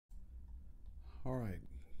All right,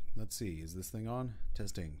 let's see. Is this thing on?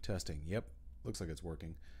 Testing, testing. Yep, looks like it's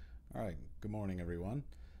working. All right, good morning, everyone.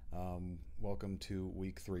 Welcome to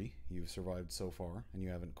week 3. You've survived so far and you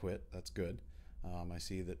haven't quit. That's good. I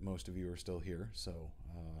see that most of you are still here, so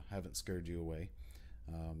haven't scared you away.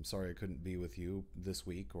 Sorry I couldn't be with you this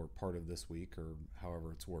week or part of this week or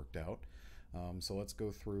however it's worked out. So let's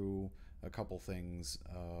go through a couple things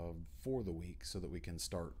for the week so that we can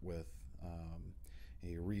start with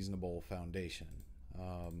a reasonable foundation.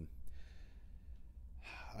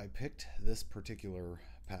 I picked this particular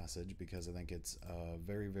passage because I think it's a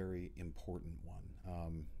very, very important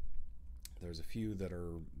one. There's a few that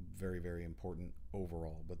are very, very important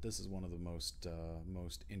overall, but this is one of the most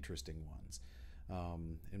interesting ones.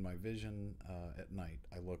 In my vision at night,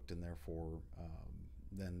 I looked, and therefore,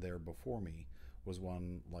 then there before me was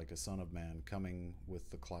one like a son of man coming with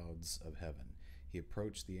the clouds of heaven. He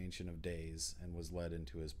approached the Ancient of Days and was led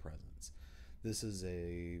into his presence. This is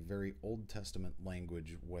a very Old Testament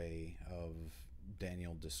language way of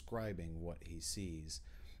Daniel describing what he sees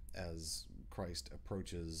as Christ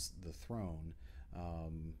approaches the throne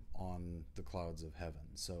on the clouds of heaven.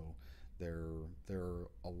 So there are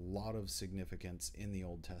a lot of significance in the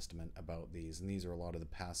Old Testament about these, and these are a lot of the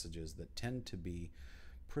passages that tend to be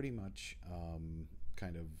pretty much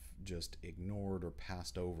kind of just ignored or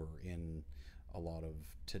passed over in a lot of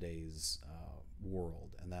today's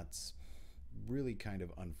world, and that's really kind of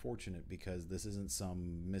unfortunate because this isn't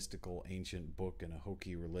some mystical ancient book in a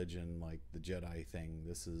hokey religion like the Jedi thing.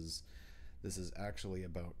 This is actually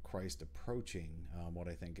about Christ approaching what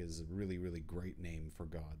I think is a really, really great name for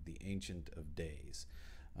God, the Ancient of Days,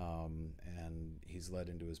 and he's led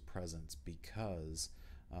into his presence because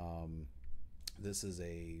this is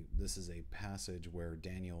a passage where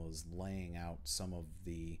Daniel is laying out some of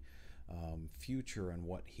the future and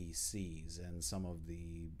what he sees, and some of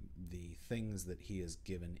the things that he is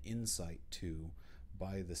given insight to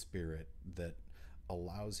by the Spirit that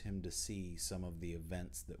allows him to see some of the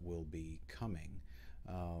events that will be coming.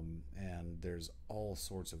 And there's all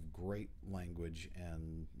sorts of great language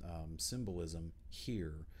and symbolism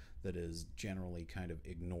here that is generally kind of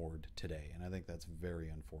ignored today, and I think that's very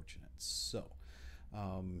unfortunate. So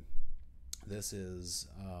this is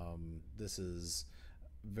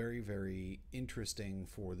very, very interesting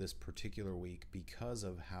for this particular week because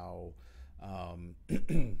of how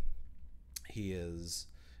he is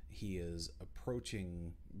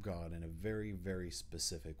approaching God in a very, very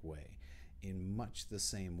specific way. In much the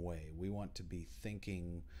same way, we want to be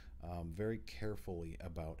thinking very carefully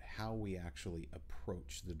about how we actually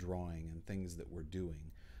approach the drawing and things that we're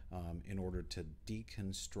doing in order to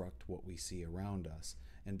deconstruct what we see around us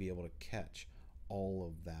and be able to catch all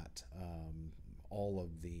of that, all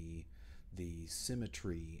of the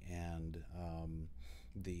symmetry and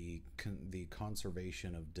the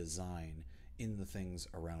conservation of design in the things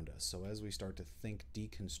around us. So as we start to think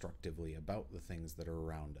deconstructively about the things that are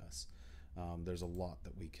around us, there's a lot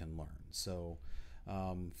that we can learn. So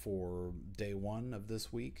for day 1 of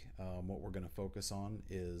this week, what we're going to focus on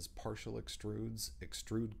is partial extrudes,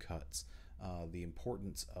 extrude cuts, the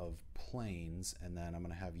importance of planes, and then I'm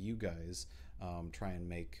going to have you guys try and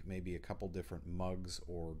make maybe a couple different mugs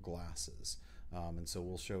or glasses. And so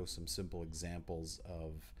we'll show some simple examples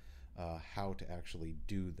of how to actually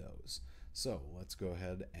do those. So let's go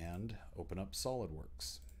ahead and open up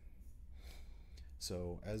SolidWorks.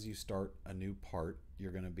 So as you start a new part,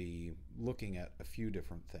 you're going to be looking at a few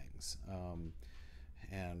different things.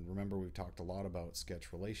 And remember, we've talked a lot about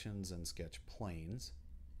sketch relations and sketch planes.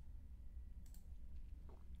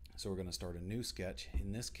 So we're going to start a new sketch.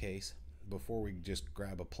 In this case, before we just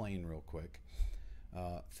grab a plane real quick,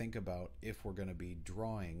 think about if we're going to be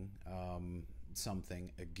drawing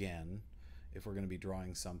something again, if we're going to be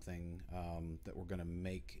drawing something that we're going to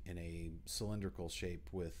make in a cylindrical shape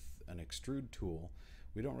with an extrude tool,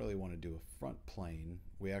 we don't really want to do a front plane.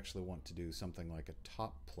 We actually want to do something like a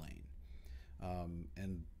top plane.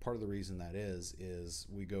 And part of the reason that is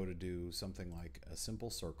we go to do something like a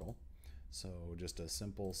simple circle. So just a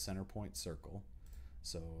simple center point circle.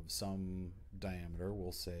 So of some diameter,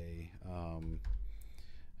 we'll say,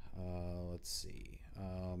 let's see,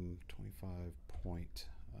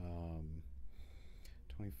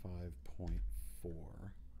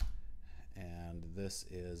 25.4, and this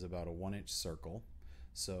is about a 1-inch circle.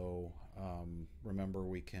 So remember,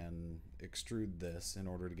 we can extrude this in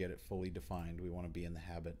order to get it fully defined. We want to be in the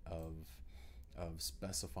habit of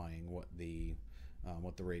specifying what the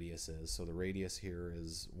radius is. So the radius here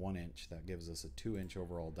is 1 inch. That gives us a 2-inch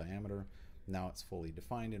overall diameter. Now it's fully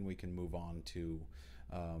defined, and we can move on to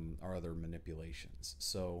our other manipulations.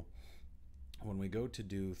 So when we go to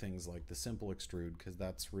do things like the simple extrude, because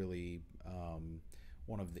that's really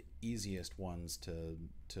one of the easiest ones to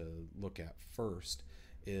look at first,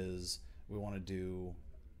 is we want to do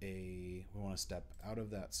we want to step out of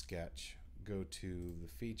that sketch, go to the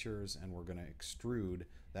features, and we're going to extrude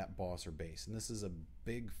that boss or base. And this is a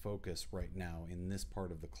big focus right now in this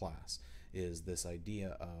part of the class, is this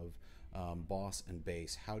idea of boss and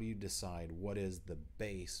base. How do you decide what is the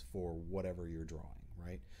base for whatever you're drawing,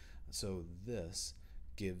 right? So this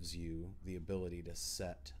gives you the ability to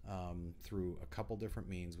set through a couple different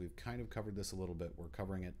means. We've kind of covered this a little bit. We're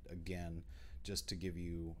covering it again just to give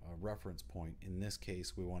you a reference point. In this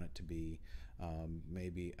case, we want it to be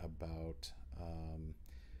maybe about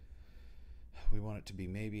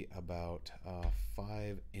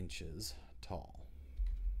 5 inches tall.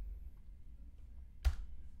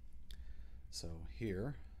 So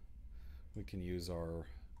here we can use our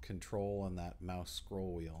control and that mouse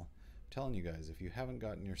scroll wheel. I'm telling you guys, if you haven't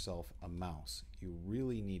gotten yourself a mouse, you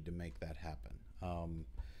really need to make that happen.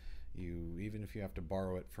 Even if you have to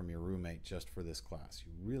borrow it from your roommate just for this class,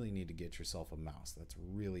 you really need to get yourself a mouse. That's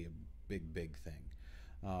really a big thing.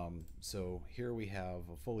 So here we have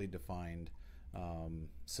a fully defined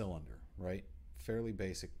cylinder, right? Fairly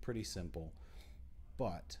basic, pretty simple.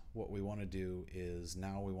 But what we want to do is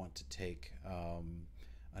now we want to take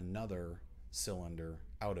another cylinder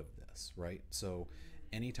out of this, right? So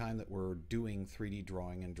anytime that we're doing 3D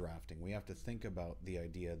drawing and drafting, we have to think about the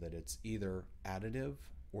idea that it's either additive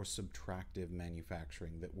or subtractive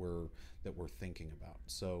manufacturing that we're thinking about.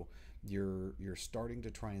 So you're starting to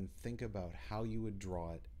try and think about how you would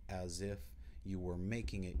draw it as if you were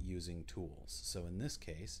making it using tools. So in this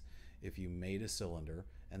case, if you made a cylinder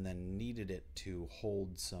and then needed it to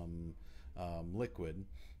hold some liquid,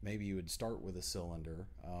 maybe you would start with a cylinder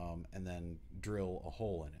and then drill a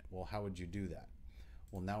hole in it. Well, how would you do that?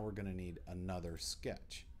 Well, now we're going to need another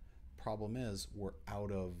sketch. Problem is, we're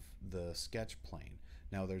out of the sketch plane.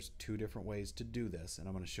 Now there's 2 different ways to do this, and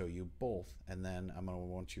I'm going to show you both, and then I'm going to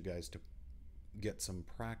want you guys to get some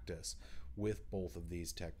practice with both of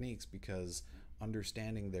these techniques, because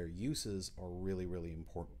understanding their uses are really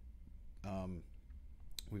important.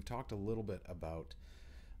 We've talked a little bit about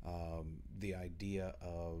the idea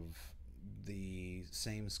of the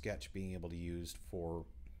same sketch being able to be used for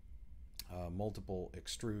multiple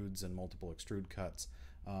extrudes and multiple extrude cuts.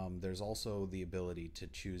 There's also the ability to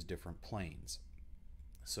choose different planes.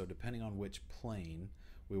 So depending on which plane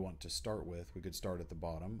we want to start with, we could start at the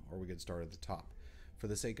bottom or we could start at the top. For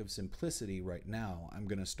the sake of simplicity right now, I'm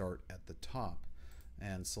going to start at the top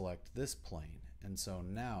and select this plane. And so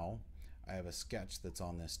now I have a sketch that's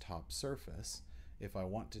on this top surface. If I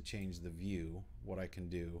want to change the view, what I can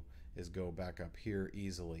do is go back up here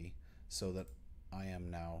easily so that I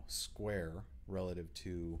am now square relative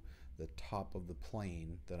to the top of the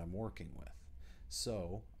plane that I'm working with.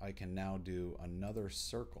 So I can now do another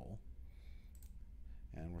circle,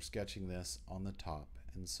 and we're sketching this on the top.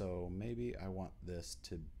 And so maybe I want this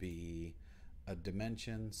to be a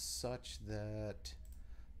dimension such that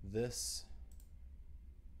this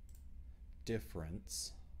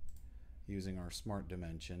difference using our smart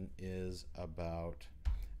dimension is about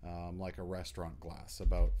like a restaurant glass,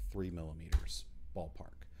 about 3 millimeters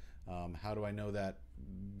ballpark. How do I know that?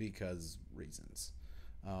 Because reasons.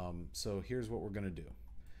 So here's what we're going to do.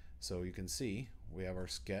 So you can see we have our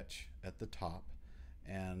sketch at the top,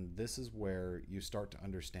 and this is where you start to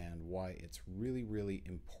understand why it's really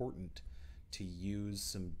important to use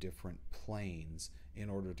some different planes in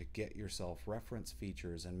order to get yourself reference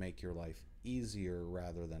features and make your life easier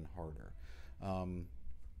rather than harder.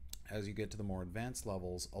 As you get to the more advanced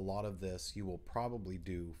levels, a lot of this you will probably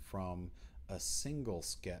do from a single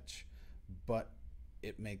sketch, but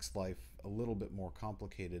it makes life a little bit more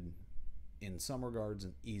complicated in some regards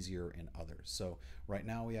and easier in others. So right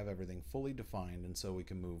now we have everything fully defined, and so we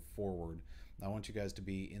can move forward. I want you guys to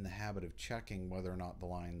be in the habit of checking whether or not the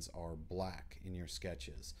lines are black in your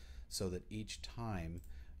sketches, so that each time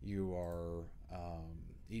you are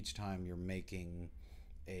each time you're making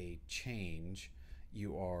a change,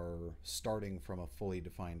 you are starting from a fully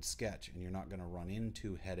defined sketch, and you're not going to run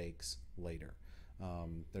into headaches later.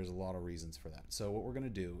 There's a lot of reasons for that. So what we're going to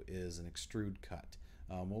do is an extrude cut.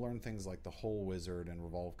 We'll learn things like the hole wizard and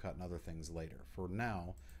revolve cut and other things later. For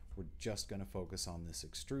now, we're just going to focus on this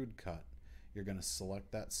extrude cut. You're going to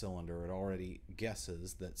select that cylinder. It already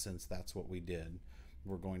guesses that since that's what we did,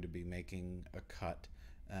 we're going to be making a cut.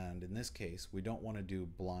 And in this case, we don't want to do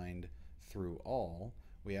blind through all.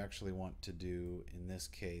 We actually want to do, in this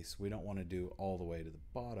case, we don't want to do all the way to the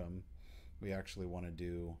bottom. We actually want to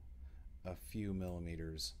do a few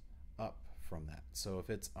millimeters up from that. So if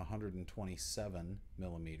it's 127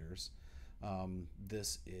 millimeters,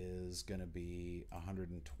 this is going to be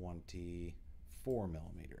 124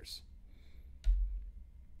 millimeters.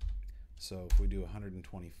 So if we do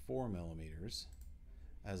 124 millimeters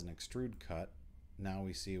as an extrude cut, now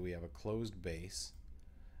we see we have a closed base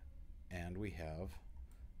and we have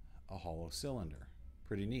a hollow cylinder.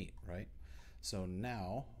 Pretty neat, right? So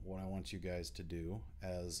now what I want you guys to do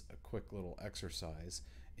as a quick little exercise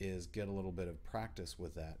is get a little bit of practice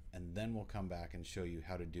with that, and then we'll come back and show you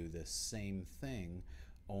how to do this same thing,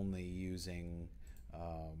 only using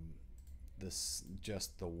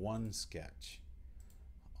just the one sketch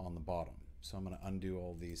on the bottom. So I'm going to undo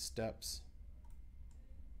all these steps,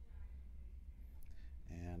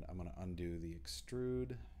 and I'm going to undo the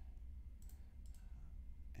extrude,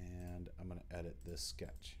 and I'm going to edit this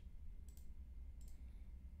sketch.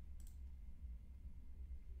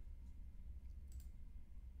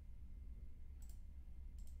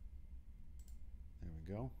 There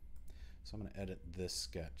we go. So I'm going to edit this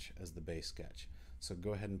sketch as the base sketch. So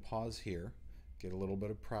go ahead and pause here, get a little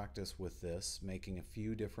bit of practice with this, making a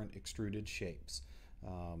few different extruded shapes,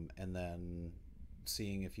 and then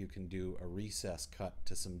seeing if you can do a recess cut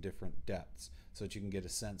to some different depths so that you can get a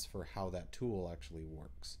sense for how that tool actually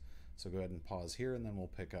works. So go ahead and pause here, and then we'll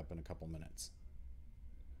pick up in a couple minutes.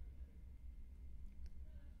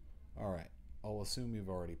 Alright, I'll assume you've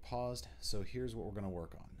already paused, so here's what we're going to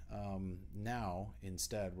work on. Now,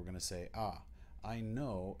 instead, we're going to say, I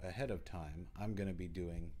know ahead of time I'm going to be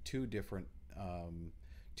doing two different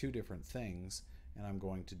things, and I'm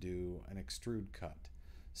going to do an extrude cut.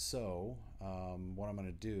 So what I'm going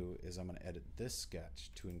to do is I'm going to edit this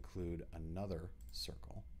sketch to include another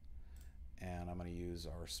circle, and I'm going to use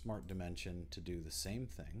our smart dimension to do the same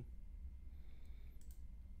thing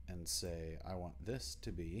and say I want this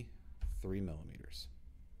to be 3 millimeters.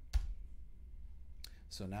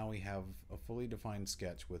 So now we have a fully defined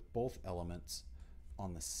sketch with both elements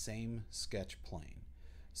on the same sketch plane.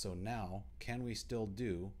 So now, can we still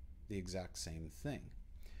do the exact same thing?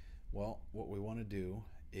 Well, what we want to do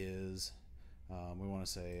is we want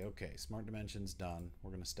to say, okay, smart dimension's done.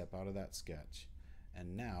 We're going to step out of that sketch.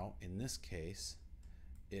 And now, in this case,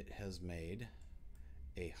 it has made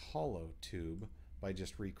a hollow tube by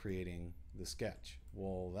just recreating the sketch.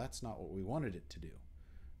 Well, that's not what we wanted it to do.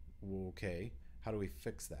 Okay, how do we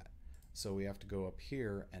fix that? So we have to go up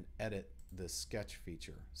here and edit this sketch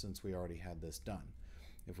feature since we already had this done.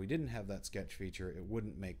 If we didn't have that sketch feature, it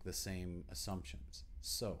wouldn't make the same assumptions.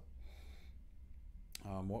 So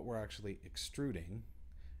what we're actually extruding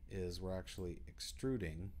is we're actually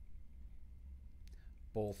extruding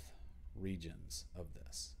both regions of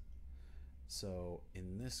this. So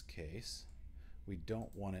in this case, we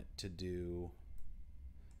don't want it to do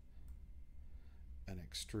an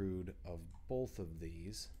extrude of both of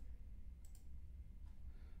these.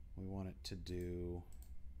 We want it to do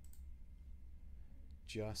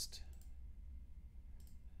just,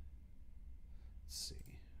 let's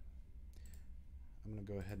see, I'm going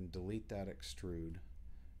to go ahead and delete that extrude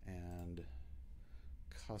and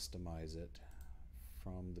customize it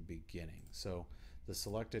from the beginning. So the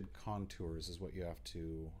selected contours is what you have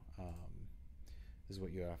to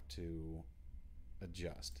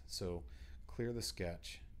adjust. So clear the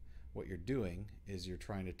sketch. What you're doing is you're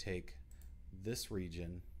trying to take this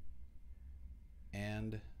region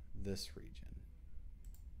and this region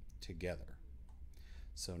together.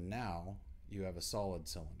 So now you have a solid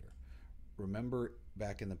cylinder. Remember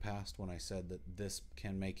back in the past when I said that this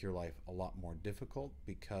can make your life a lot more difficult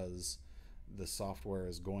because the software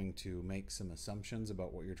is going to make some assumptions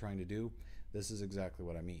about what you're trying to do? This is exactly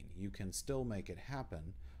what I mean. You can still make it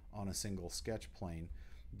happen on a single sketch plane.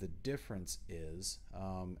 The difference is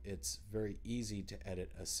it's very easy to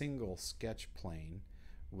edit a single sketch plane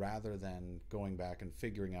rather than going back and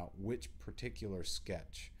figuring out which particular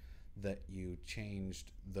sketch that you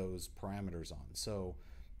changed those parameters on. So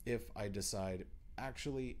if I decide,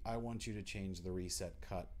 actually, I want you to change the reset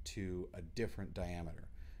cut to a different diameter,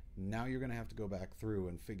 now you're going to have to go back through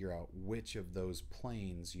and figure out which of those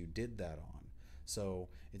planes you did that on. So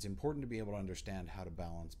it's important to be able to understand how to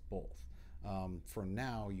balance both. For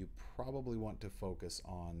now, you probably want to focus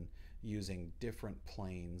on using different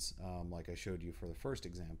planes, like I showed you for the first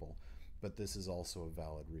example, but this is also a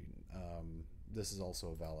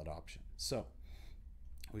valid option. So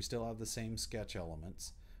we still have the same sketch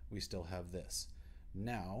elements. We still have this.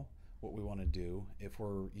 Now, what we want to do, if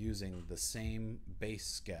we're using the same base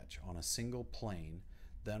sketch on a single plane,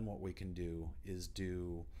 then what we can do is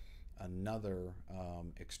do another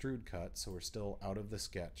extrude cut. So we're still out of the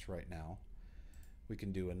sketch right now. We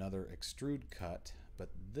can do another extrude cut, but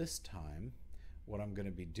this time what I'm going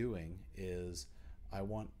to be doing is I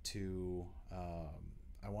want to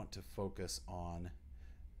focus on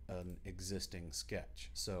an existing sketch.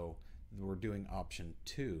 So we're doing option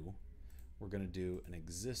 2. We're going to do an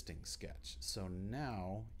existing sketch. So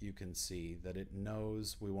now you can see that it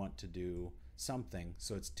knows we want to do something,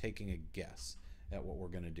 so it's taking a guess at what we're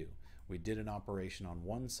going to do. We did an operation on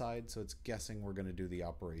one side, so it's guessing we're going to do the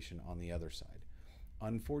operation on the other side.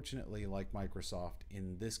 Unfortunately, like Microsoft,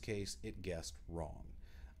 in this case it guessed wrong,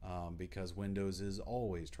 because Windows is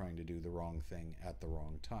always trying to do the wrong thing at the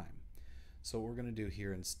wrong time. So what we're going to do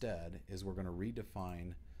here instead is we're going to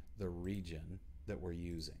redefine the region that we're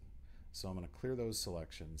using. So I'm going to clear those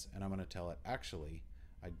selections, and I'm going to tell it, actually,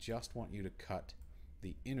 I just want you to cut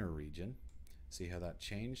the inner region. See how that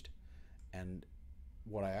changed? And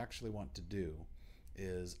what I actually want to do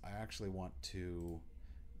is I actually want to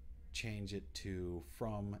change it to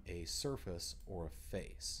from a surface or a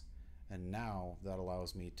face. And now that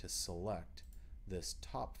allows me to select this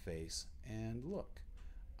top face, and look,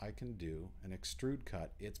 I can do an extrude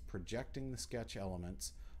cut. It's projecting the sketch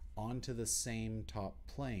elements onto the same top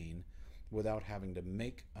plane without having to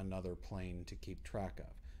make another plane to keep track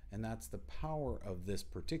of. And that's the power of this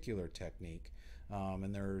particular technique.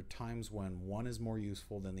 And there are times when one is more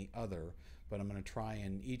useful than the other, but I'm going to try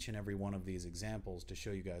in each and every one of these examples to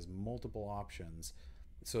show you guys multiple options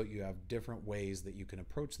so that you have different ways that you can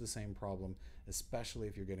approach the same problem, especially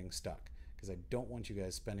if you're getting stuck. Because I don't want you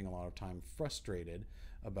guys spending a lot of time frustrated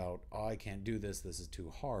about, oh, I can't do this, this is too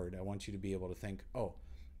hard. I want you to be able to think, oh,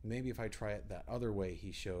 maybe if I try it that other way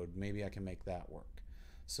he showed, maybe I can make that work.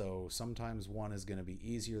 So sometimes one is going to be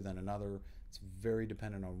easier than another. It's very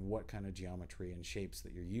dependent on what kind of geometry and shapes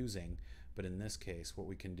that you're using. But in this case, what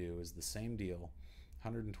we can do is the same deal,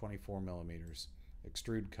 124 millimeters,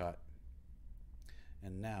 extrude cut.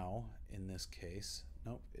 And now, in this case,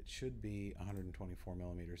 nope, it should be 124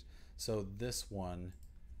 millimeters. So this one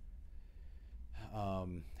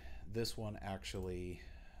actually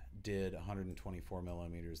did 124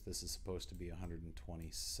 millimeters. This is supposed to be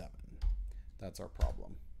 127. That's our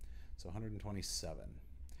problem. So 127.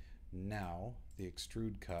 Now the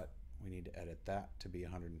extrude cut, we need to edit that to be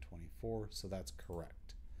 124, so that's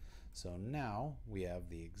correct. So now we have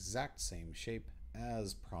the exact same shape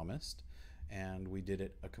as promised, and we did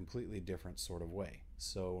it a completely different sort of way.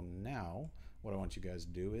 So now what I want you guys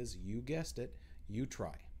to do is, you guessed it, you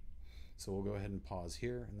try. So we'll go ahead and pause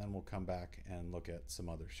here, and then we'll come back and look at some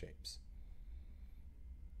other shapes.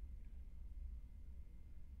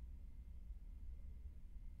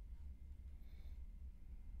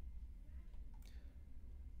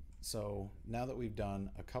 So now that we've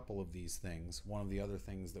done a couple of these things, one of the other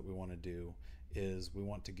things that we want to do is we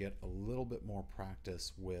want to get a little bit more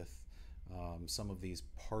practice with some of these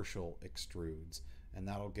partial extrudes, and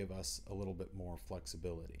that'll give us a little bit more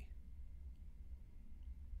flexibility.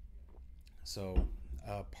 So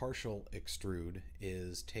partial extrude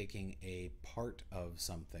is taking a part of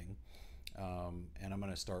something, and I'm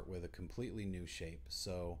going to start with a completely new shape.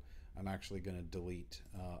 So I'm actually going to delete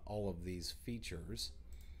all of these features.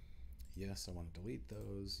 Yes, I want to delete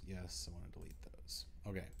those. Yes, I want to delete those.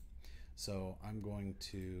 Okay, so I'm going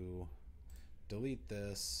to delete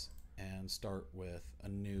this and start with a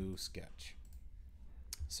new sketch.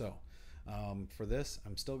 So for this,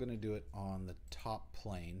 I'm still going to do it on the top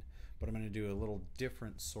plane, but I'm going to do a little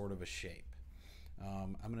different sort of a shape.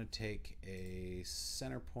 I'm going to take a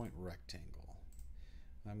center point rectangle.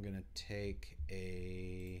 I'm going to take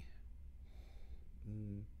a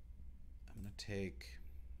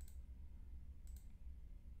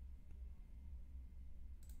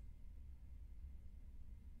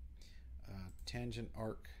tangent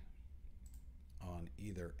arc on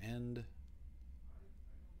either end. There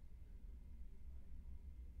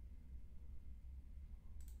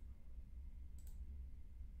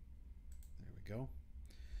we go.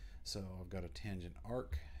 So I've got a tangent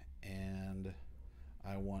arc, and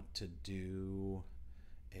I want to do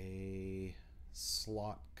a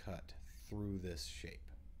slot cut through this shape.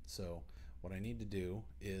 So what I need to do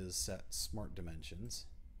is set smart dimensions.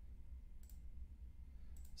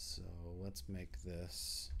 So let's make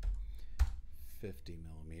this 50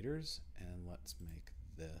 millimeters, and let's make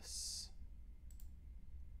this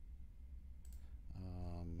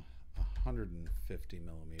 150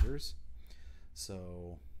 millimeters.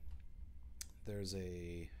 So there's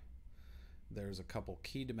a couple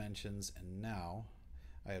key dimensions, and now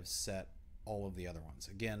I have set all of the other ones.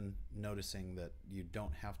 Again, noticing that you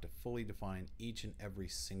don't have to fully define each and every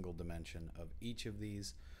single dimension of each of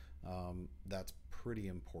these. That's pretty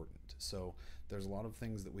important. So there's a lot of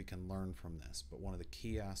things that we can learn from this, but one of the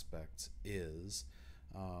key aspects is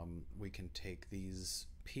we can take these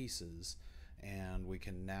pieces and we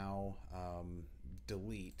can now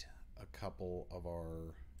delete a couple of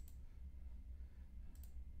our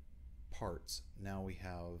parts. Now we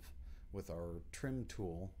have, with our trim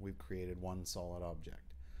tool, we've created one solid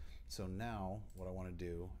object. So now what I want to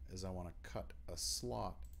do is I want to cut a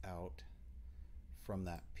slot out from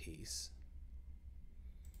that piece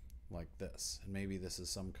like this, and maybe this is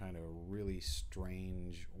some kind of really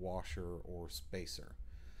strange washer or spacer.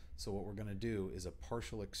 So what we're going to do is a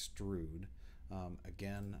partial extrude.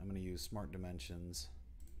 Again, I'm going to use smart dimensions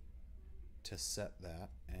to set that,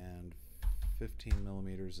 and 15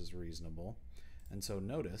 millimeters is reasonable. And so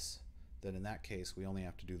notice that in that case we only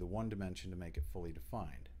have to do the one dimension to make it fully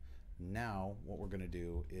defined. Now what we're going to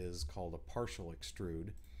do is called a partial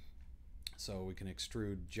extrude. So we can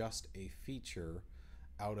extrude just a feature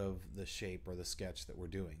out of the shape or the sketch that we're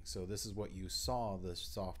doing. So this is what you saw the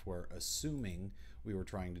software assuming we were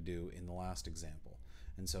trying to do in the last example.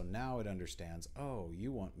 And so now it understands, oh,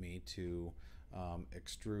 you want me to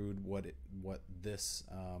extrude what this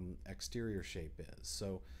exterior shape is.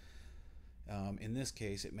 So in this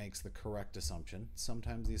case it makes the correct assumption.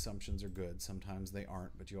 Sometimes the assumptions are good, sometimes they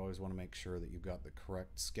aren't, but you always want to make sure that you've got the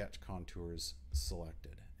correct sketch contours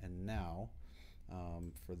selected. And now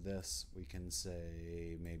for this we can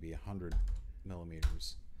say maybe 100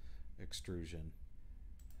 millimeters extrusion,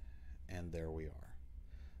 and there we are.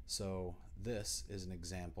 So this is an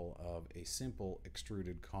example of a simple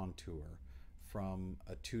extruded contour from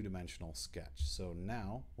a two-dimensional sketch. So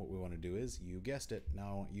now what we want to do is, you guessed it, now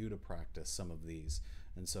I want you to practice some of these.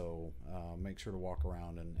 And so make sure to walk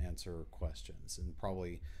around and answer questions, and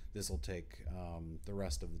probably this will take the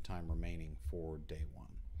rest of the time remaining for day one.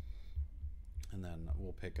 And then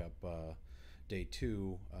we'll pick up day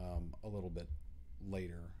two a little bit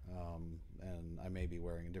later, and I may be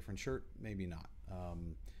wearing a different shirt, maybe not.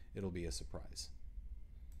 It'll be a surprise.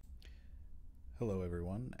 Hello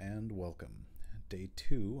everyone and welcome. Day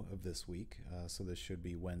two of this week, so this should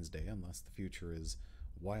be Wednesday unless the future is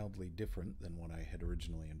wildly different than what I had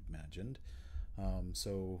originally imagined.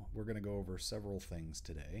 So we're going to go over several things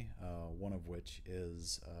today, one of which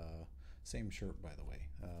is same shirt, by the way,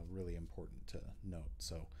 really important to note.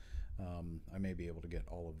 So I may be able to get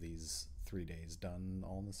all of these 3 days done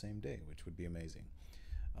all in the same day, which would be amazing.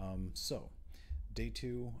 So day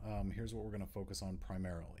two, here's what we're going to focus on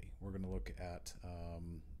primarily. We're going to look at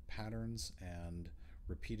patterns and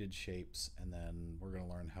repeated shapes, and then we're going to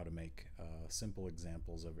learn how to make simple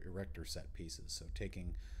examples of erector set pieces. So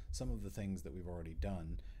taking some of the things that we've already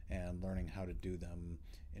done and learning how to do them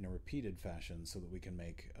in a repeated fashion so that we can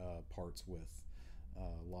make parts with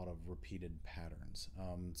a lot of repeated patterns.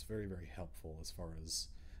 It's very, very helpful as far as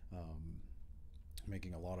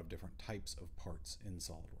making a lot of different types of parts in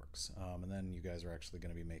SolidWorks. And then you guys are actually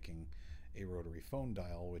going to be making a rotary phone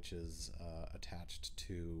dial, which is attached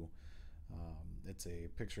to, it's a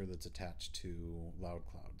picture that's attached to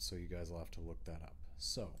LoudCloud, so you guys will have to look that up.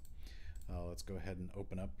 So let's go ahead and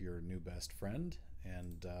open up your new best friend,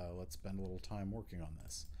 and let's spend a little time working on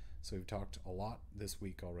this. So we've talked a lot this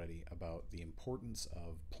week already about the importance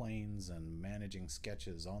of planes and managing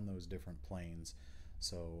sketches on those different planes.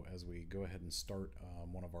 So as we go ahead and start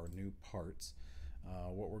one of our new parts,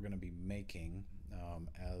 what we're going to be making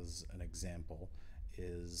as an example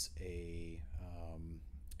is a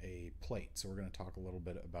plate. So we're going to talk a little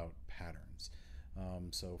bit about patterns.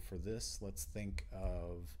 So for this, let's think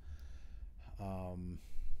of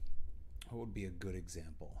what would be a good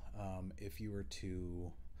example. If you were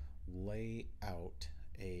to lay out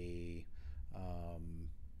a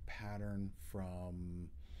pattern from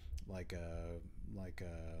like a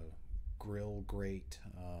grill grate,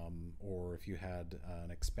 or if you had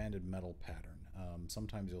an expanded metal pattern.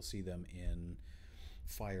 Sometimes you'll see them in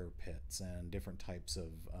fire pits and different types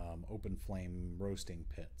of open flame roasting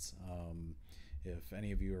pits. If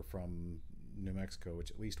any of you are from New Mexico,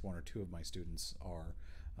 which at least one or two of my students are,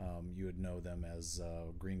 you would know them as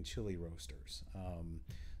green chili roasters.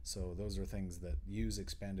 So those are things that use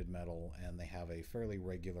expanded metal, and they have a fairly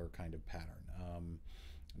regular kind of pattern.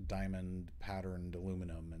 Diamond patterned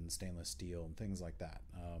aluminum and stainless steel and things like that.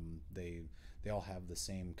 They all have the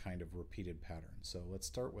same kind of repeated pattern. So let's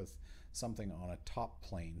start with something on a top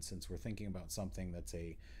plane, since we're thinking about something that's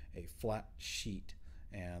a flat sheet,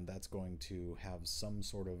 and that's going to have some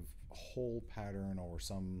sort of hole pattern or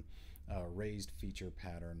some raised feature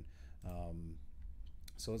pattern.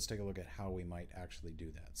 So let's take a look at how we might actually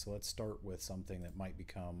do that. So let's start with something that might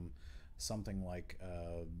become something like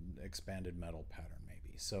expanded metal pattern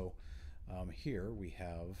maybe. So here we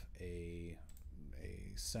have a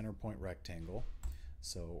center point rectangle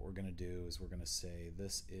So what we're going to do is we're going to say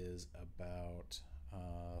this is about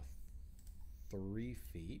 3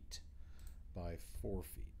 feet by 4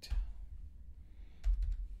 feet.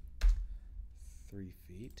 3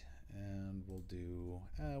 feet, and we'll do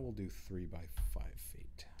 3 by 5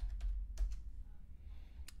 feet.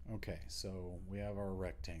 Okay, so we have our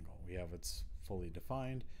rectangle. We have it's fully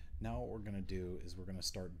defined. Now what we're going to do is we're going to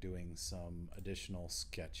start doing some additional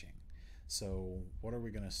sketching. So what are we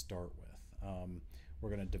going to start with? We're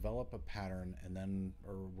going to develop a pattern, and then,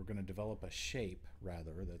 or we're going to develop a shape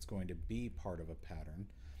rather that's going to be part of a pattern.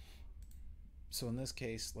 So in this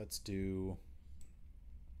case, let's do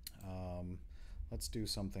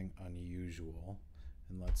something unusual,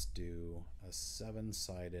 and let's do a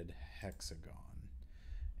 7-sided hexagon.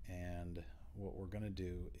 And what we're going to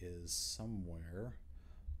do is somewhere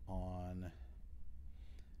along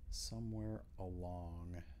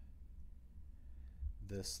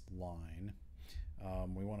this line,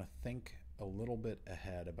 we want to think a little bit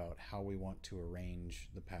ahead about how we want to arrange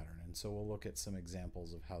the pattern, and so we'll look at some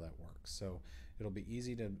examples of how that works. So it'll be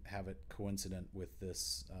easy to have it coincident with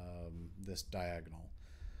this this diagonal.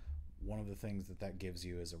 One of the things that gives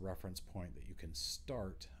you is a reference point that you can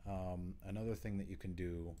start. Another thing that you can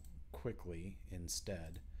do quickly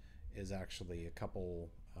instead is actually a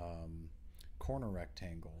couple corner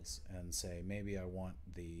rectangles, and say maybe I want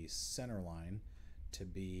the center line to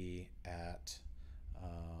be at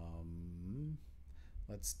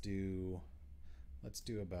let's do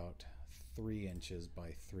about 3 inches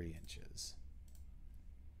by 3 inches.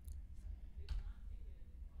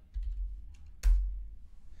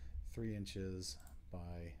 Three inches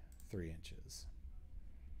by 3 inches.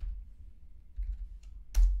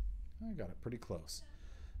 I got it pretty close.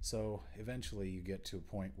 So eventually you get to a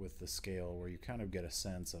point with the scale where you kind of get a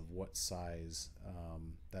sense of what size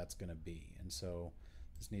that's going to be. And so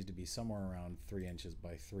this needs to be somewhere around 3 inches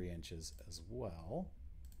by 3 inches as well.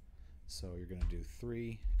 So you're going to do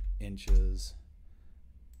 3 inches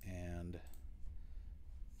and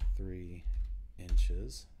 3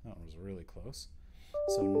 inches. That one was really close.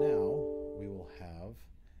 So now we will have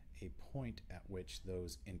a point at which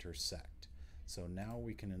those intersect. So now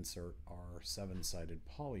we can insert our 7-sided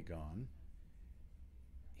polygon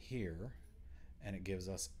here, and it gives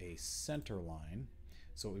us a center line.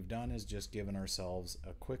 So what we've done is just given ourselves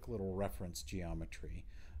a quick little reference geometry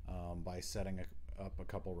by setting up a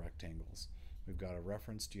couple rectangles. We've got a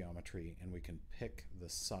reference geometry, and we can pick the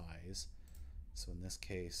size. So in this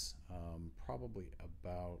case, probably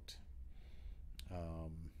about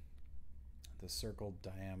the circle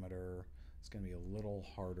diameter is going to be a little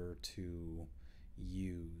harder to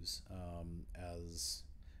use as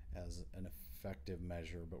an effective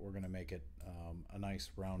measure, but we're going to make it a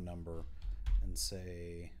nice round number and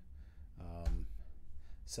say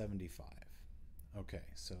 75. Okay,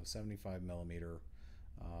 so 75 millimeter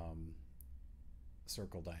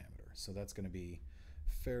circle diameter. So that's going to be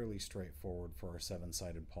fairly straightforward for our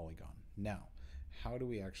 7-sided polygon. Now, how do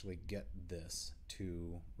we actually get this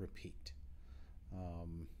to repeat?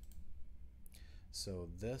 So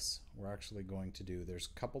this we're actually going to do, there's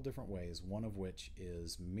a couple different ways, one of which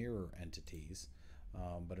is mirror entities,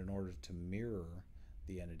 but in order to mirror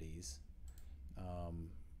the entities,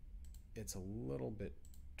 it's a little bit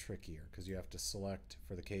trickier because you have to select,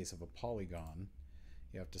 for the case of a polygon,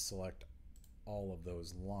 you have to select all of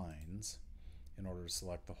those lines in order to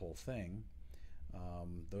select the whole thing.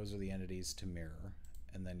 Those are the entities to mirror,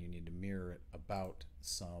 and then you need to mirror it about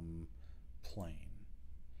some plane.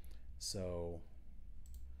 So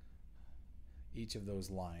each of those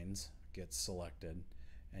lines gets selected,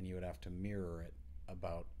 and you would have to mirror it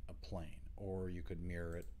about a plane, or you could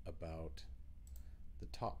mirror it about the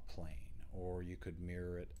top plane, or you could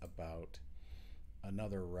mirror it about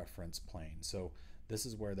another reference plane. So this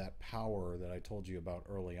is where that power that I told you about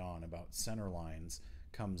early on about center lines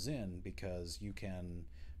comes in, because you can,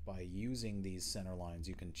 by using these center lines,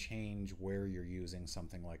 you can change where you're using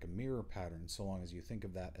something like a mirror pattern, so long as you think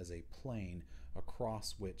of that as a plane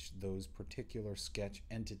across which those particular sketch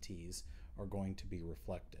entities are going to be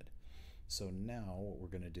reflected. So now what we're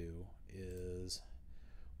going to do is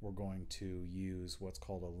we're going to use what's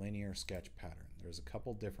called a linear sketch pattern. There's a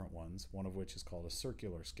couple different ones, one of which is called a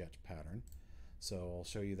circular sketch pattern. So I'll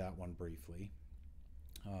show you that one briefly.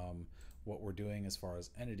 What we're doing as far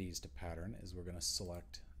as entities to pattern is we're going to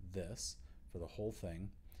select this for the whole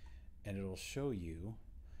thing, and it'll show you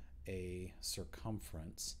a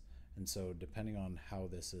circumference. And so depending on how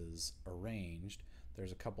this is arranged,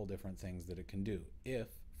 there's a couple different things that it can do. If,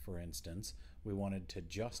 for instance, we wanted to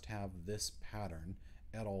just have this pattern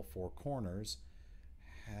at all 4 corners,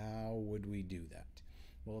 how would we do that?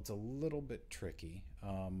 Well, it's a little bit tricky.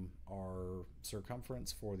 Our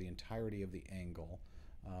circumference for the entirety of the angle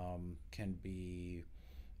can be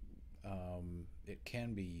it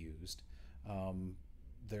can be used. Um,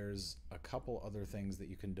 there's a couple other things that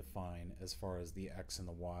you can define as far as the x and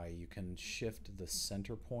the y. You can shift the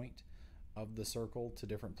center point of the circle to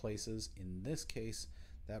different places. In this case,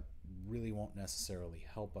 that really won't necessarily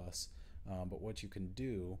help us, but what you can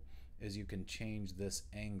do is you can change this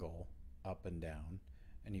angle up and down,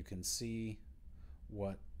 and you can see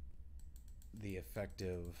what the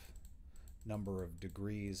effective number of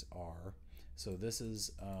degrees are. So this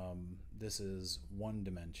is one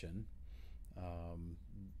dimension.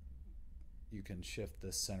 You can shift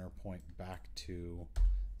this center point back to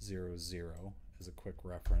 0, 0 as a quick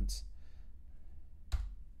reference.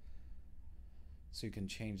 So you can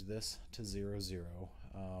change this to 0, 0.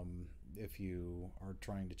 If you are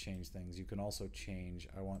trying to change things, you can also change,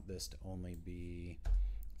 I want this to only be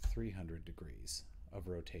 300 degrees of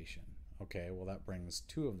rotation. Okay, well that brings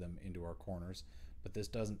 2 of them into our corners, but this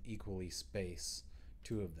doesn't equally space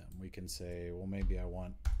 2 of them. We can say, well, maybe I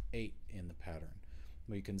want 8 in the pattern.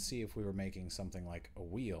 We can see if we were making something like a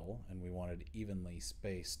wheel and we wanted evenly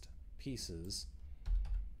spaced pieces,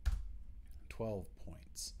 12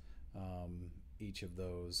 points. Each of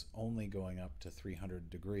those only going up to 300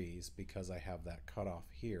 degrees because I have that cutoff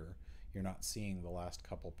here. You're not seeing the last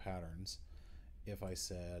couple patterns. If I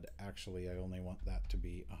said, actually, I only want that to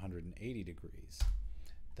be 180 degrees,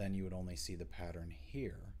 then you would only see the pattern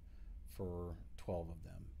here for 12 of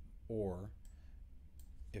them. Or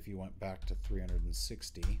if you went back to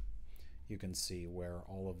 360, you can see where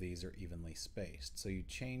all of these are evenly spaced. So you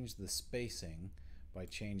change the spacing by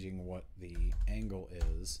changing what the angle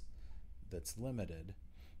is that's limited,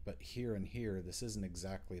 but here and here this isn't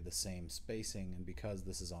exactly the same spacing, and because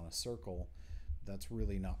this is on a circle, that's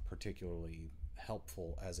really not particularly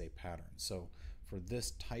helpful as a pattern. So for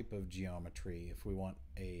this type of geometry, if we want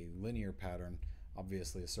a linear pattern,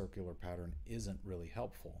 obviously a circular pattern isn't really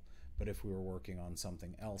helpful, but if we were working on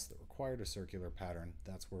something else that required a circular pattern,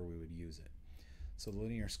 that's where we would use it. So the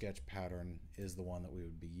linear sketch pattern is the one that we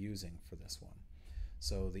would be using for this one.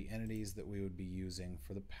 So the entities that we would be using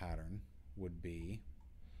for the pattern would be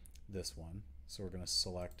this one. So we're going to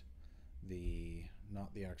select the,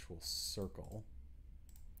 not the actual circle,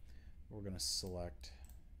 we're going to select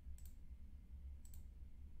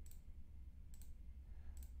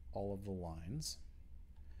all of the lines,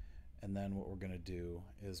 and then what we're going to do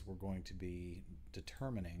is we're going to be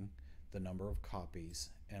determining the number of copies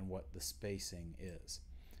and what the spacing is.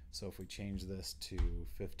 So if we change this to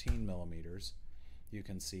 15 millimeters, you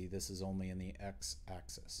can see this is only in the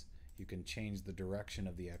x-axis. You can change the direction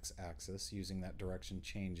of the x-axis using that direction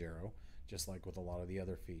change arrow, just like with a lot of the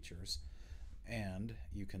other features, and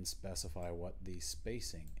you can specify what the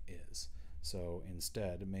spacing is. So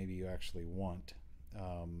instead, maybe you actually want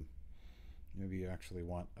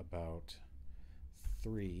about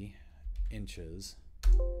 3 inches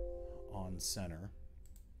on center.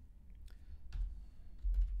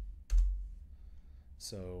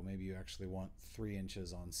 So maybe you actually want 3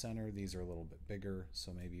 inches on center. These are a little bit bigger,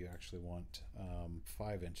 so maybe you actually want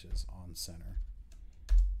 5 inches on center.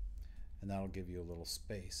 And that'll give you a little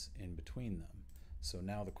space in between them. So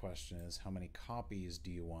now the question is, how many copies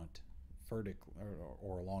do you want vertically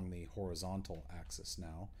or along the horizontal axis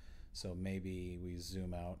now? So maybe we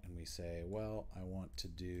zoom out and we say, well, I want to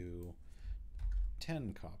do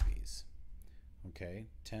 10 copies. Okay,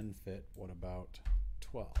 10 fit, what about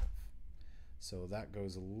 12? So that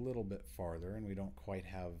goes a little bit farther and we don't quite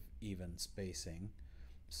have even spacing.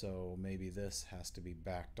 So maybe this has to be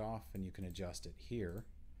backed off, and you can adjust it here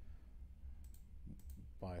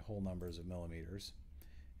by whole numbers of millimeters.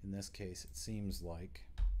 In this case, it seems like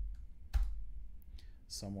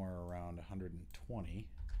somewhere around 120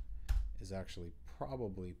 is actually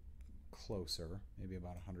probably closer, maybe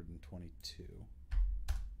about 122,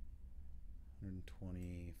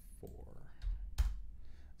 124.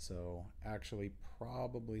 So actually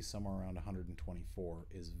probably somewhere around 124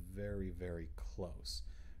 is very, very close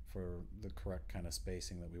for the correct kind of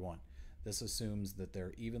spacing that we want. This assumes that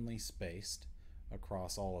they're evenly spaced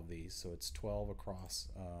across all of these, so it's 12 across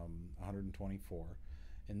 124.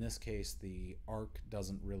 In this case, the arc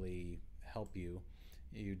doesn't really help you.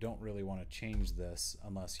 You don't really want to change this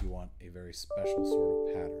unless you want a very special sort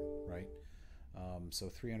of pattern, right? So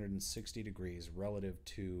 360 degrees relative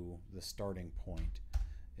to the starting point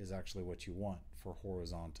is actually what you want for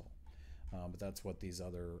horizontal. But that's what these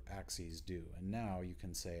other axes do. And now you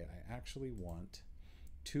can say, I actually want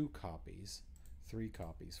 2 copies, 3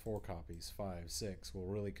 copies, 4 copies, 5, 6. Will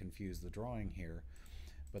really confuse the drawing here.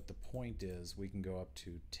 but the point is we can go up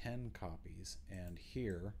to 10 copies, and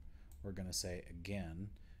here we're going to say again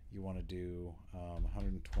you want to do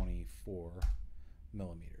 124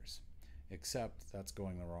 millimeters, except that's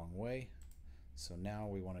going the wrong way. So now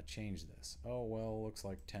we want to change this. Oh well, looks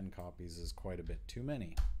like 10 copies is quite a bit too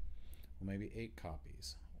many. Well, maybe 8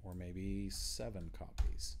 copies, or maybe 7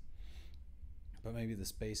 copies. But maybe the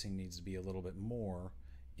spacing needs to be a little bit more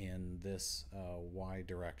in this y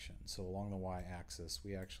direction. So along the y-axis,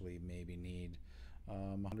 we actually maybe need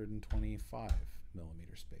 125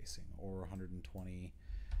 millimeter spacing, or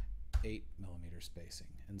 128 millimeter spacing.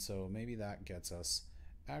 And so maybe that gets us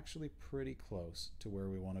actually pretty close to where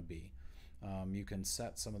we want to be. You can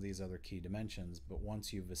set some of these other key dimensions, but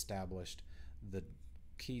once you've established the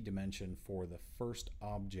key dimension for the first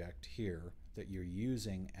object here that you're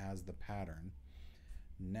using as the pattern,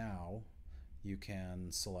 now you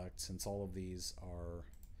can select, since all of these are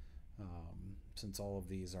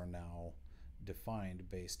now defined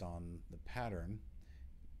based on the pattern,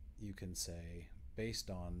 you can say, based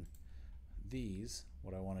on these,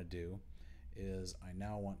 what I want to do is I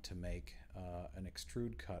now want to make an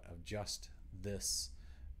extrude cut of just this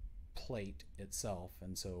plate itself,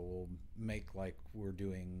 and so we'll make like we're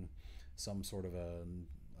doing some sort of a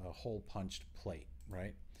hole punched plate,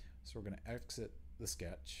 right? So we're going to exit the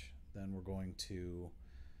sketch, then we're going to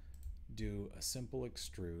do a simple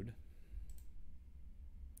extrude,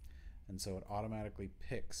 and so it automatically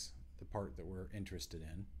picks the part that we're interested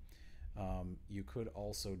in. You could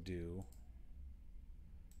also do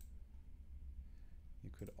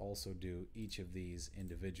each of these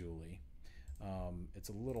individually. It's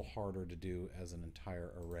a little harder to do as an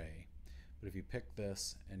entire array, but if you pick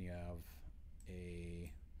this and you have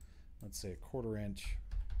a, let's say, a 1/4 inch,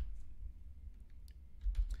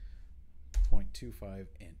 0.25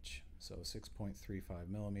 inch, so 6.35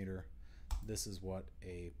 millimeter, this is what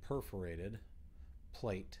a perforated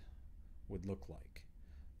plate would look like.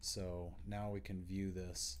 So now we can view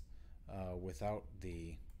this without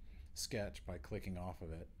the sketch by clicking off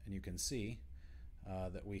of it, and you can see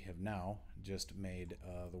that we have now just made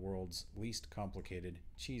the world's least complicated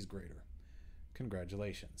cheese grater.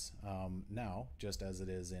 Congratulations. Now, just as it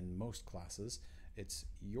is in most classes, it's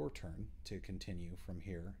your turn to continue from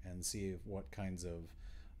here and see what kinds of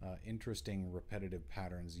interesting repetitive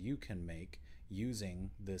patterns you can make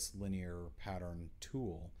using this linear pattern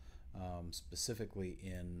tool, specifically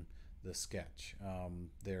in the sketch.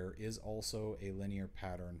 There is also a linear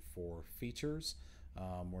pattern for features.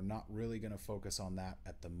 We're not really going to focus on that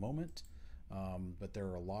at the moment, but there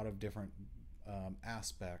are a lot of different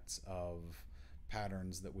aspects of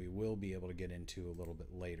patterns that we will be able to get into a little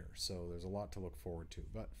bit later. So there's a lot to look forward to.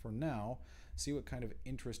 But for now, see what kind of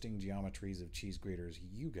interesting geometries of cheese graters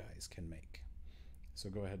you guys can make. So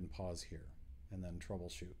go ahead and pause here and then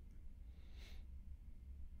troubleshoot.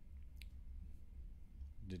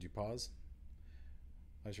 Did you pause?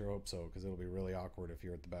 I sure hope so, because it'll be really awkward if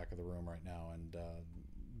you're at the back of the room right now and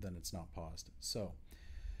then it's not paused. So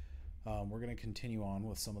we're going to continue on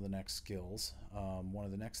with some of the next skills. One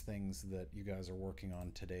of the next things that you guys are working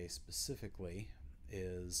on today specifically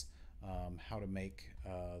is how to make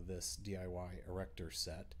this DIY erector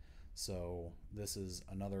set. So this is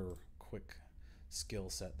another quick skill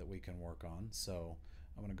set that we can work on. So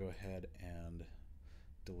I'm going to go ahead and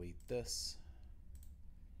delete this,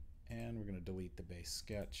 and we're going to delete the base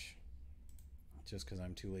sketch just because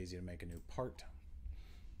I'm too lazy to make a new part.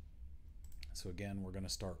 So again, we're going to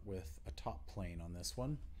start with a top plane on this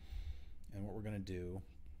one, and what we're going to do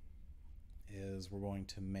is we're going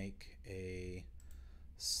to make a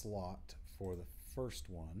slot for the first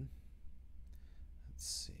one. Let's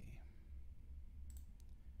see.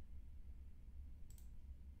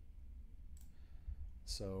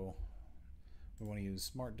 So we want to use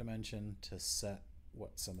Smart Dimension to set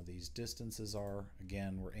what some of these distances are.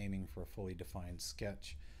 Again, we're aiming for a fully defined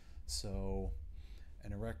sketch. So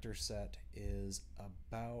an erector set is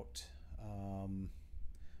about, I'm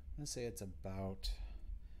going to say it's about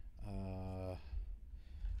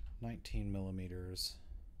 19 millimeters.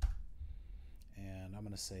 And I'm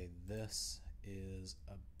going to say this is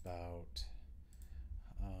about,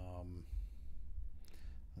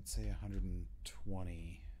 let's say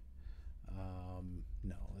 120.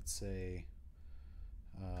 No, let's say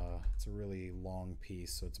it's a really long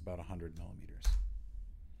piece, so it's about 100 millimeters.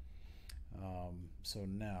 So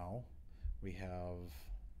now we have,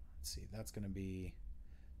 let's see, that's going to be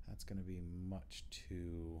much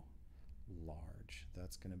too large.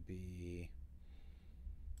 That's going to be,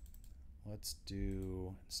 let's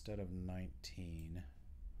do, instead of 19,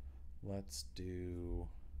 let's do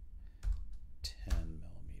 10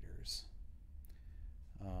 millimeters.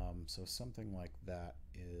 So something like that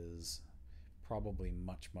is probably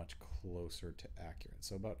much, much closer to accurate.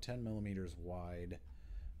 So about 10 millimeters wide.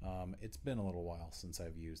 It's been a little while since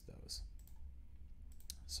I've used those.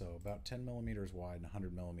 So about 10 millimeters wide and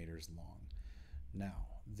 100 millimeters long. Now,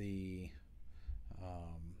 we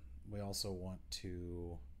also want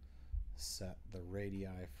to set the radii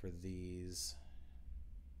for these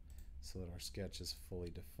so that our sketch is fully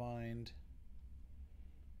defined.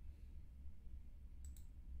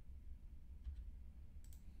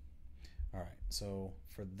 All right, so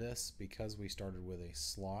for this, because we started with a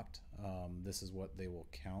slot, this is what they will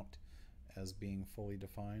count as being fully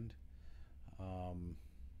defined.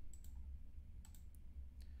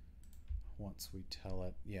 Once we tell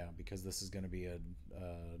it, yeah, because this is going to be a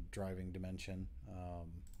driving dimension.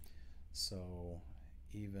 So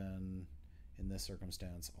even in this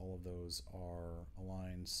circumstance, all of those are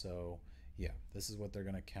aligned. So yeah, this is what they're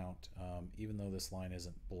going to count. Even though this line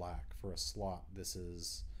isn't black, for a slot, this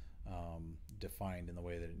is defined in the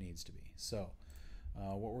way that it needs to be. So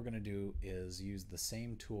what we're going to do is use the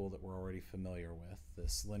same tool that we're already familiar with,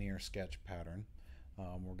 this linear sketch pattern.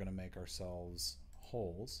 We're going to make ourselves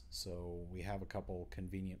holes. So we have a couple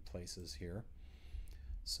convenient places here.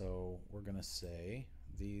 So we're going to say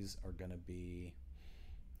these are going to be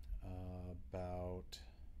about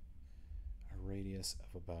a radius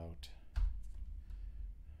of about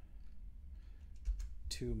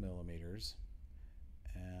 2 millimeters,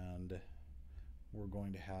 and we're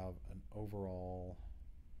going to have an overall,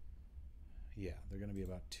 yeah, they're going to be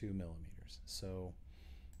about 2 millimeters. So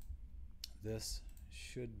this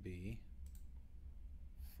should be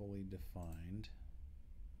fully defined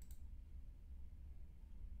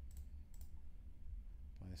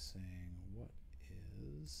by saying what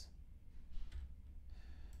is,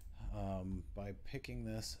 by picking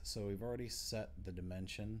this, so we've already set the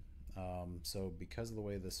dimension. So because of the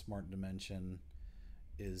way the smart dimension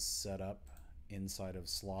is set up inside of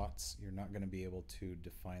slots, you're not going to be able to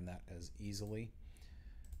define that as easily.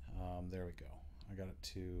 There we go. I got it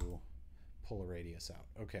to pull a radius out.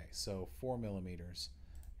 Okay, so 4 millimeters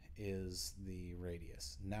is the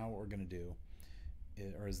radius. Now what we're going to do,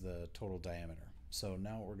 or is the total diameter. So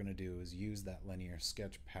now what we're going to do is use that linear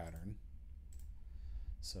sketch pattern.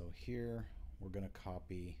 So here we're going to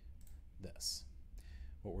copy this.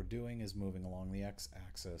 What we're doing is moving along the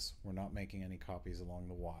x-axis. We're not making any copies along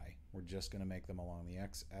the y. We're just going to make them along the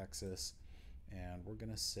x-axis, and we're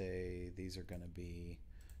going to say these are going to be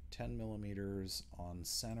 10 millimeters on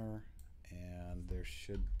center, and there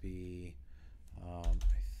should be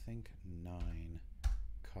I think 9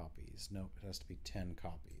 copies. No, it has to be 10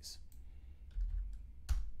 copies.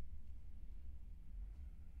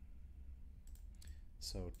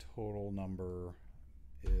 So total number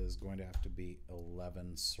is going to have to be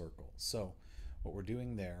 11 circles. So what we're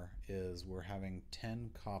doing there is we're having 10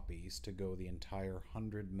 copies to go the entire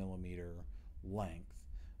 100 millimeter length.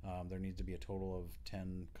 There needs to be a total of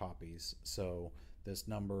 10 copies. So this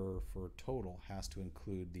number for total has to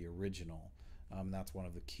include the original. That's one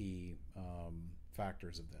of the key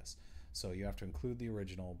factors of this. So you have to include the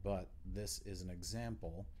original, but this is an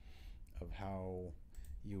example of how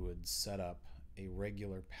you would set up a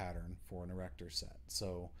regular pattern for an erector set.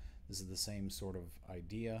 So this is the same sort of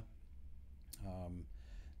idea.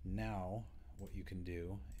 Now what you can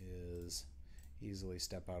do is easily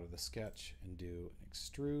step out of the sketch and do an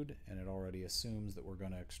extrude, and it already assumes that we're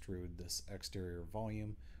going to extrude this exterior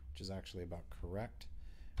volume, which is actually about correct.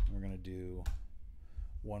 And we're going to do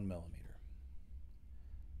 1 millimeter.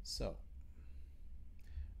 So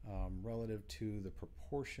relative to the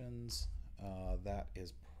proportions, that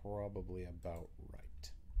is probably about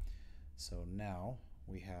right. So now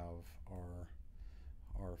we have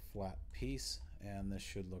our flat piece, and this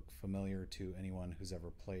should look familiar to anyone who's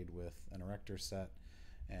ever played with an erector set.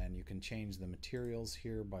 And you can change the materials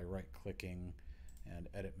here by right-clicking and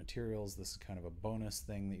edit materials. This is kind of a bonus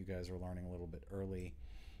thing that you guys are learning a little bit early.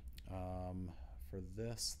 For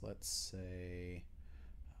this, let's say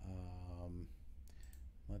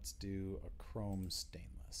let's do a chrome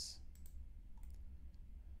stainless.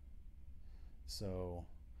 So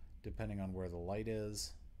depending on where the light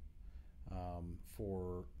is,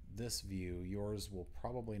 for this view, yours will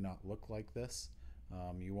probably not look like this.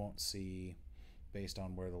 You won't see, based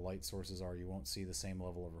on where the light sources are, you won't see the same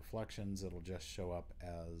level of reflections. It'll just show up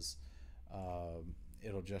as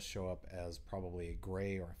probably a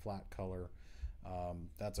gray or a flat color.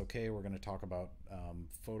 That's okay. We're going to talk about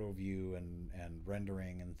photo view and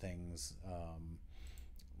rendering and things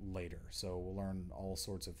later. So we'll learn all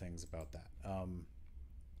sorts of things about that.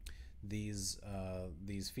 these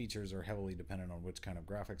features are heavily dependent on which kind of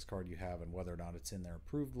graphics card you have and whether or not it's in their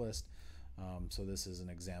approved list. So this is an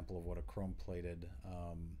example of what a chrome-plated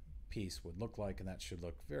piece would look like, and that should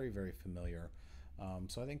look very, very familiar.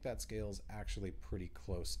 So I think that scale is actually pretty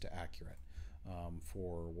close to accurate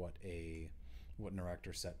for what an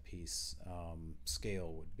erector set piece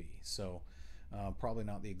scale would be. So probably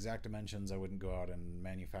not the exact dimensions. I wouldn't go out and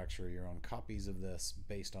manufacture your own copies of this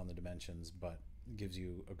based on the dimensions, but it gives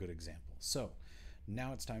you a good example. So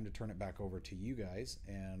now it's time to turn it back over to you guys,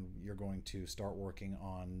 and you're going to start working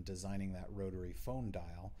on designing that rotary phone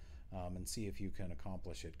dial and see if you can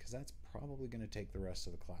accomplish it, because that's probably going to take the rest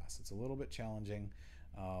of the class. It's a little bit challenging,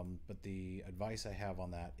 but the advice I have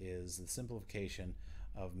on that is the simplification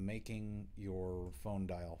of making your phone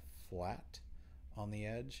dial flat on the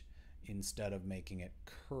edge instead of making it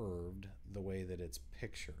curved the way that it's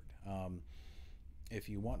pictured. If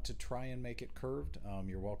you want to try and make it curved,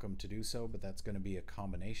 you're welcome to do so, but that's going to be a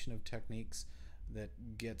combination of techniques that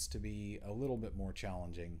gets to be a little bit more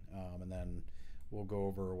challenging, and then we'll go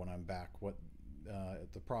over when I'm back what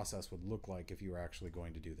the process would look like if you were actually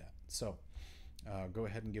going to do that. So go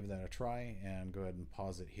ahead and give that a try, and go ahead and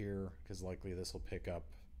pause it here, because likely this will pick up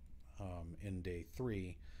in day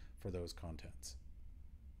 3 for those contents.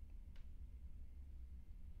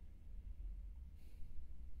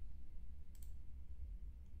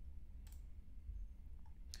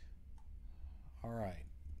 All right,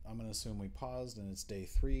 I'm going to assume we paused and it's day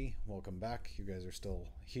 3. Welcome back. You guys are still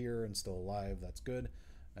here and still alive. That's good.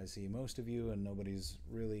 I see most of you, and nobody's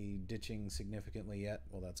really ditching significantly yet.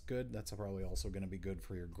 Well, that's good. That's probably also going to be good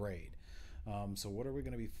for your grade. So what are we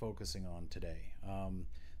going to be focusing on today?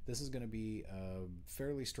 This is going to be a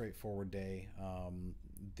fairly straightforward day.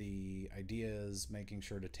 The idea is making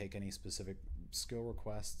sure to take any specific skill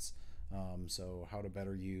requests, so how to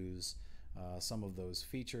better use some of those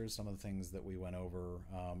features, some of the things that we went over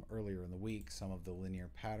earlier in the week, some of the linear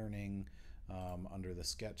patterning under the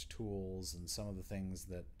sketch tools, and some of the things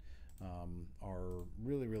that are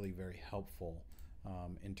really, really very helpful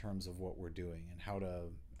in terms of what we're doing and how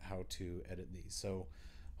to edit these. So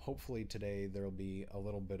hopefully today there'll be a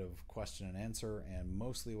little bit of question and answer, and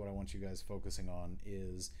mostly what I want you guys focusing on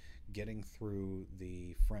is getting through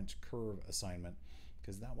the French curve assignment,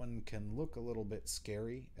 because that one can look a little bit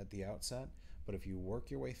scary at the outset, but if you work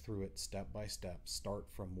your way through it step by step, start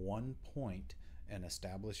from one point and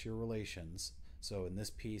establish your relations. So in this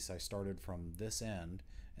piece I started from this end,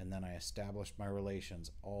 and then I established my relations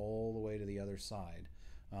all the way to the other side.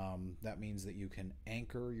 That means that you can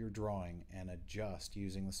anchor your drawing and adjust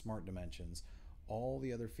using the smart dimensions all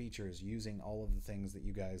the other features, using all of the things that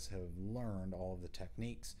you guys have learned, all of the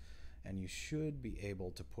techniques, and you should be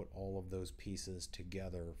able to put all of those pieces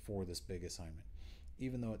together for this big assignment,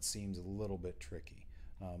 even though it seems a little bit tricky.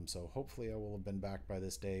 So hopefully I will have been back by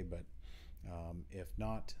this day, but if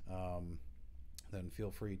not, then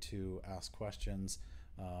feel free to ask questions.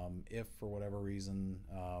 If for whatever reason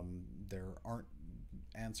there aren't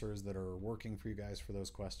answers that are working for you guys for those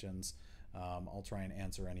questions, I'll try and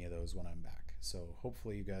answer any of those when I'm back. So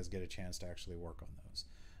hopefully you guys get a chance to actually work on those.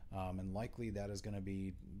 And likely that is going to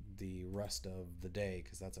be the rest of the day,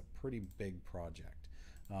 because that's a pretty big project.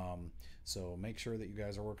 So make sure that you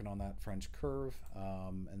guys are working on that French curve,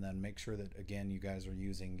 and then make sure that, again, you guys are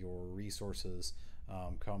using your resources.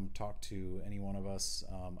 Come talk to any one of us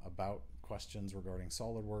about questions regarding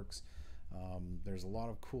SolidWorks. There's a lot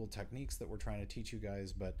of cool techniques that we're trying to teach you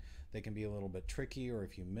guys, but they can be a little bit tricky, or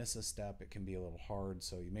if you miss a step, it can be a little hard.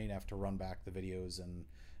 So you may have to run back the videos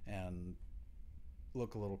and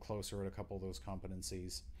look a little closer at a couple of those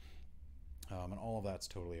competencies, and all of that's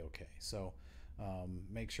totally okay. So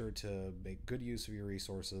make sure to make good use of your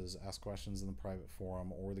resources, ask questions in the private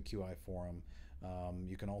forum or the QI forum.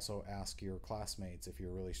 You can also ask your classmates if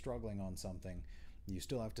you're really struggling on something. You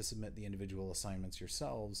still have to submit the individual assignments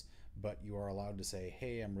yourselves, but you are allowed to say,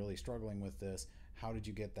 hey, I'm really struggling with this. How did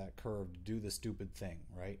you get that curve to do the stupid thing,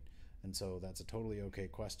 right? And so that's a totally okay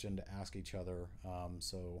question to ask each other.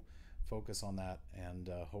 So focus on that, and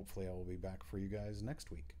hopefully I will be back for you guys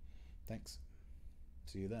next week. Thanks.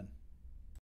 See you then.